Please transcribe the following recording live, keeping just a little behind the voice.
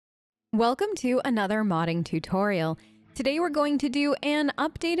Welcome to another modding tutorial. Today we're going to do an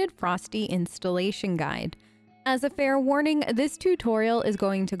updated Frosty installation guide. As a fair warning, this tutorial is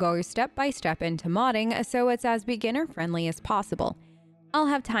going to go step by step into modding, so it's as beginner friendly as possible. I'll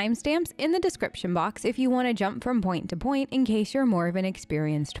have timestamps in the description box if you want to jump from point to point in case you're more of an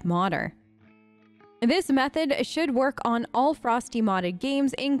experienced modder. This method should work on all Frosty modded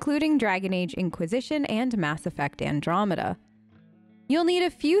games, including Dragon Age Inquisition and Mass Effect Andromeda. You'll need a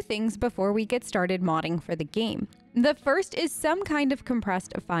few things before we get started modding for the game. The first is some kind of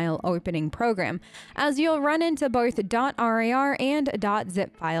compressed file opening program, as you'll run into both .rar and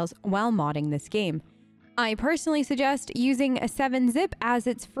 .zip files while modding this game. I personally suggest using a 7-zip as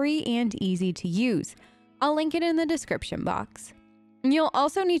it's free and easy to use. I'll link it in the description box. You'll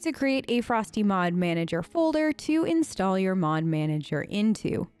also need to create a Frosty Mod Manager folder to install your mod manager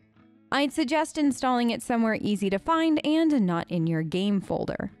into. I'd suggest installing it somewhere easy to find and not in your game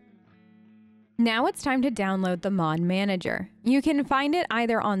folder. Now it's time to download the mod manager. You can find it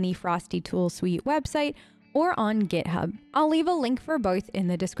either on the Frosty Tool Suite website or on GitHub. I'll leave a link for both in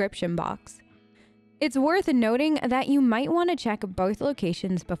the description box. It's worth noting that you might want to check both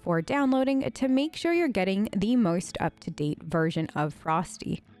locations before downloading to make sure you're getting the most up-to-date version of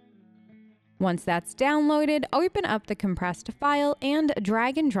Frosty. Once that's downloaded, open up the compressed file and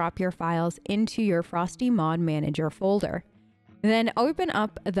drag and drop your files into your Frosty Mod Manager folder. Then open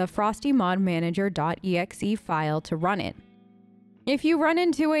up the frostymodmanager.exe file to run it. If you run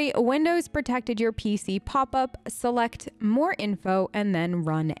into a Windows Protected Your PC pop-up, select More Info and then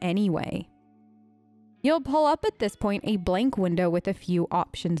Run Anyway. You'll pull up at this point a blank window with a few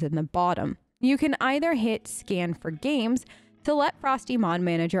options in the bottom. You can either hit Scan for Games to let Frosty Mod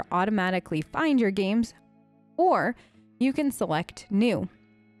Manager automatically find your games, or you can select New.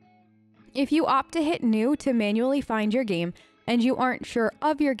 If you opt to hit New to manually find your game and you aren't sure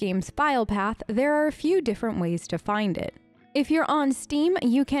of your game's file path, there are a few different ways to find it. If you're on Steam,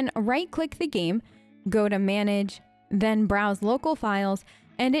 you can right-click the game, go to Manage, then Browse Local Files,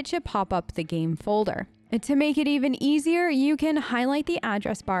 and it should pop up the game folder. To make it even easier, you can highlight the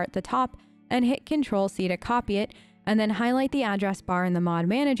address bar at the top and hit Ctrl-C to copy it, and then highlight the address bar in the Mod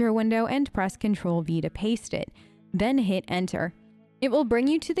Manager window and press Ctrl-V to paste it. Then hit Enter. It will bring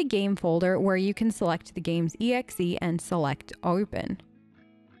you to the game folder where you can select the game's exe and select Open.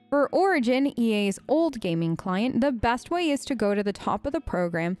 For Origin, EA's old gaming client, the best way is to go to the top of the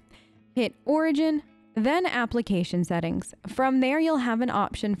program, hit Origin, then Application Settings. From there, you'll have an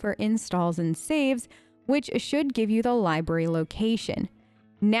option for installs and saves, which should give you the library location.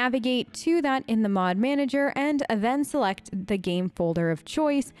 Navigate to that in the Mod Manager and then select the game folder of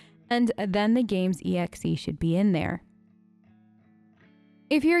choice, and then the game's exe should be in there.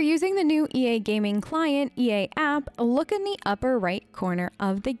 If you're using the new EA Gaming Client EA app, look in the upper right corner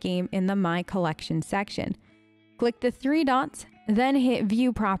of the game in the My Collection section. Click the three dots, then hit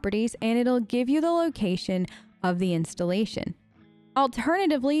View Properties, and it'll give you the location of the installation.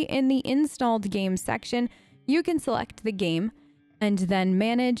 Alternatively, in the Installed Games section, you can select the game, and then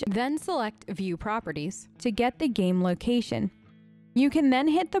Manage, then select View Properties to get the game location. You can then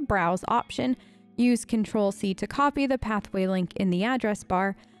hit the Browse option, use Ctrl-C to copy the pathway link in the address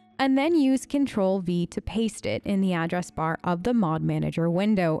bar, and then use Ctrl-V to paste it in the address bar of the Mod Manager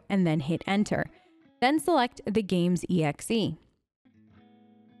window, and then hit Enter. Then select the game's exe.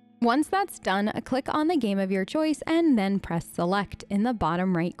 Once that's done, click on the game of your choice and then press Select in the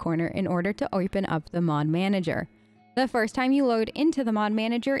bottom right corner in order to open up the Mod Manager. The first time you load into the Mod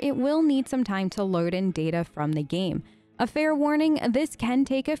Manager, it will need some time to load in data from the game. A fair warning, this can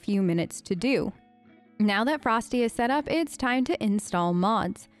take a few minutes to do. Now that Frosty is set up, it's time to install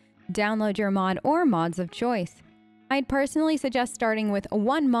mods. Download your mod or mods of choice. I'd personally suggest starting with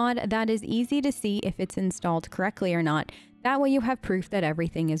one mod that is easy to see if it's installed correctly or not. That way you have proof that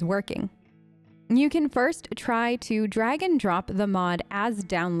everything is working. You can first try to drag and drop the mod as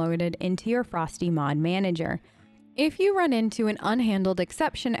downloaded into your Frosty Mod Manager. If you run into an unhandled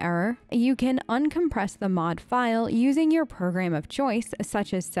exception error, you can uncompress the mod file using your program of choice,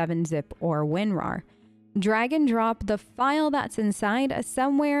 such as 7-zip or WinRAR. Drag and drop the file that's inside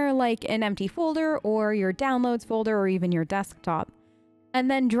somewhere like an empty folder or your downloads folder or even your desktop, and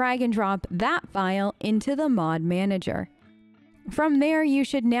then drag and drop that file into the Mod Manager. From there, you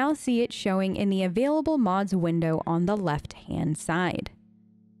should now see it showing in the Available Mods window on the left-hand side.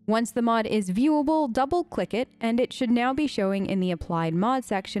 Once the mod is viewable, double-click it, and it should now be showing in the Applied Mod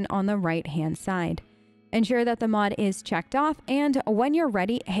section on the right-hand side. Ensure that the mod is checked off, and when you're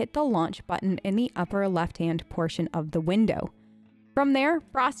ready, hit the Launch button in the upper left-hand portion of the window. From there,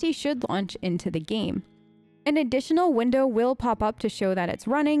 Frosty should launch into the game. An additional window will pop up to show that it's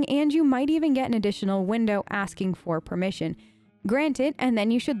running, and you might even get an additional window asking for permission. Grant it, and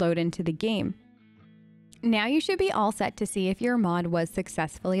then you should load into the game. Now you should be all set to see if your mod was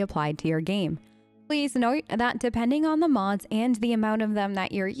successfully applied to your game. Please note that depending on the mods and the amount of them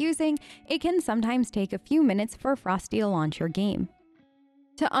that you're using, it can sometimes take a few minutes for Frosty to launch your game.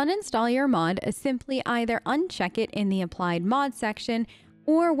 To uninstall your mod, simply either uncheck it in the Applied Mod section,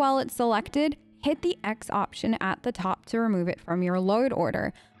 or while it's selected, hit the X option at the top to remove it from your load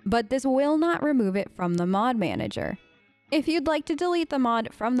order, but this will not remove it from the Mod Manager. If you'd like to delete the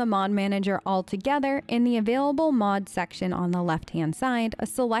mod from the Mod Manager altogether, in the Available Mod section on the left-hand side,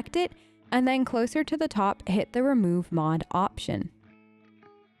 select it, and then closer to the top, hit the Remove Mod option.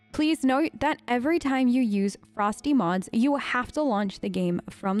 Please note that every time you use Frosty Mods, you have to launch the game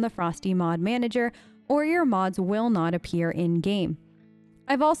from the Frosty Mod Manager, or your mods will not appear in-game.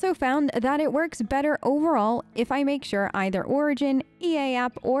 I've also found that it works better overall if I make sure either Origin, EA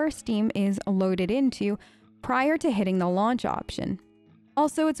App, or Steam is loaded into prior to hitting the launch option.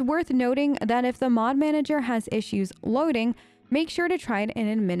 Also, it's worth noting that if the Mod Manager has issues loading, make sure to try it in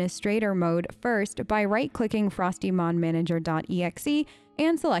administrator mode first by right-clicking frostymodmanager.exe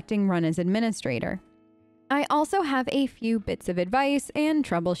and selecting Run as Administrator. I also have a few bits of advice and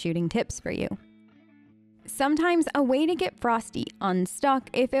troubleshooting tips for you. Sometimes a way to get Frosty unstuck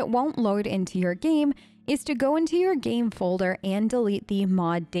if it won't load into your game is to go into your game folder and delete the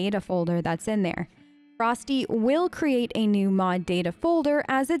mod data folder that's in there. Frosty will create a new mod data folder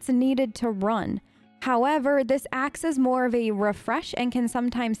as it's needed to run. However, this acts as more of a refresh and can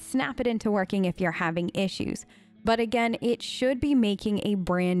sometimes snap it into working if you're having issues. But again, it should be making a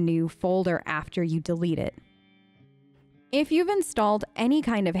brand new folder after you delete it. If you've installed any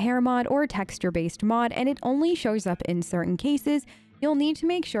kind of hair mod or texture-based mod and it only shows up in certain cases, you'll need to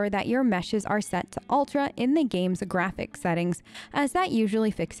make sure that your meshes are set to Ultra in the game's graphics settings, as that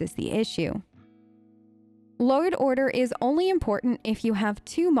usually fixes the issue. Load order is only important if you have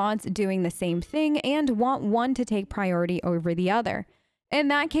two mods doing the same thing and want one to take priority over the other. In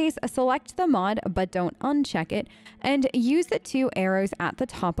that case, select the mod, but don't uncheck it, and use the two arrows at the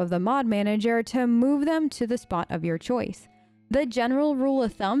top of the Mod Manager to move them to the spot of your choice. The general rule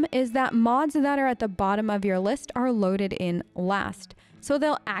of thumb is that mods that are at the bottom of your list are loaded in last, so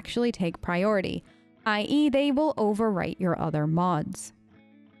they'll actually take priority, i.e. they will overwrite your other mods.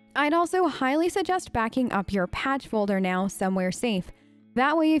 I'd also highly suggest backing up your patch folder now somewhere safe.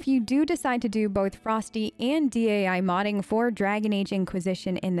 That way, if you do decide to do both Frosty and DAI modding for Dragon Age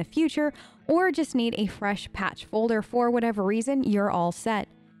Inquisition in the future, or just need a fresh patch folder for whatever reason, you're all set.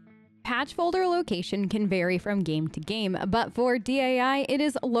 Patch folder location can vary from game to game, but for DAI, it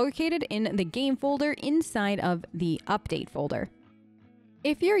is located in the game folder inside of the update folder.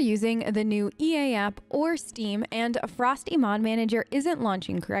 If you're using the new EA app or Steam and Frosty Mod Manager isn't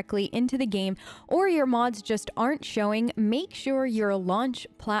launching correctly into the game, or your mods just aren't showing, make sure your launch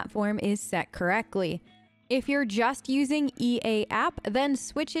platform is set correctly. If you're just using EA app, then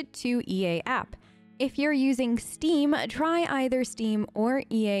switch it to EA app. If you're using Steam, try either Steam or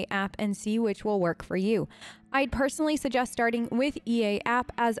EA app and see which will work for you. I'd personally suggest starting with EA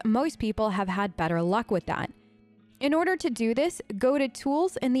app, as most people have had better luck with that. In order to do this, go to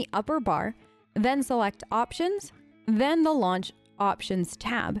Tools in the upper bar, then select Options, then the Launch Options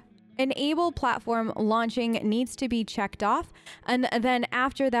tab. Enable platform launching needs to be checked off, and then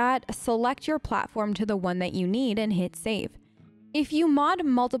after that, select your platform to the one that you need and hit Save. If you mod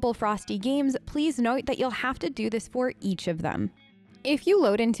multiple Frosty games, please note that you'll have to do this for each of them. If you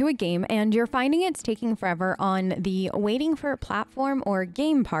load into a game and you're finding it's taking forever on the waiting for platform or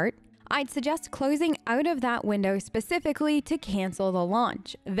game part, I'd suggest closing out of that window specifically to cancel the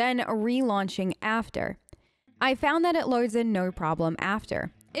launch, then relaunching after. I found that it loads in no problem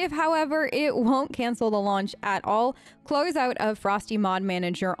after. If, however, it won't cancel the launch at all, close out of Frosty Mod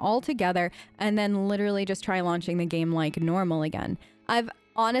Manager altogether and then literally just try launching the game like normal again. I've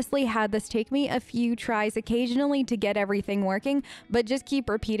honestly had this take me a few tries occasionally to get everything working, but just keep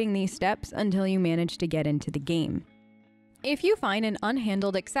repeating these steps until you manage to get into the game. If you find an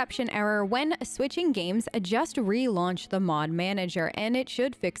unhandled exception error when switching games, just relaunch the Mod Manager and it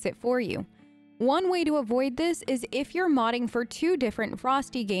should fix it for you. One way to avoid this is if you're modding for two different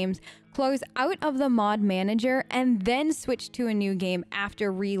Frosty games, close out of the Mod Manager and then switch to a new game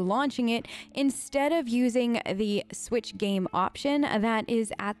after relaunching it, instead of using the switch game option that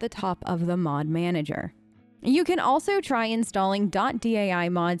is at the top of the Mod Manager. You can also try installing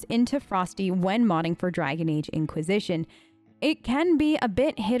 .DAImods into Frosty when modding for Dragon Age Inquisition. It can be a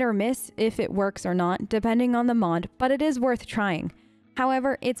bit hit or miss if it works or not, depending on the mod, but it is worth trying.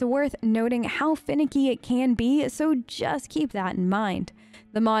 However, it's worth noting how finicky it can be, so just keep that in mind.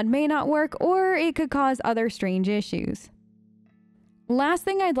 The mod may not work, or it could cause other strange issues. Last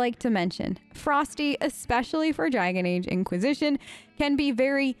thing I'd like to mention, Frosty, especially for Dragon Age Inquisition, can be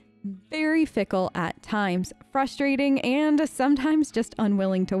very fickle at times, frustrating, and sometimes just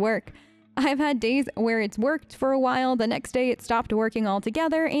unwilling to work. I've had days where it's worked for a while, the next day it stopped working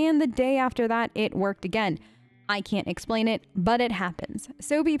altogether, and the day after that it worked again. I can't explain it, but it happens.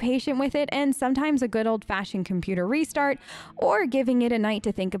 So be patient with it, and sometimes a good old-fashioned computer restart or giving it a night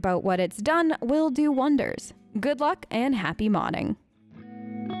to think about what it's done will do wonders. Good luck and happy modding!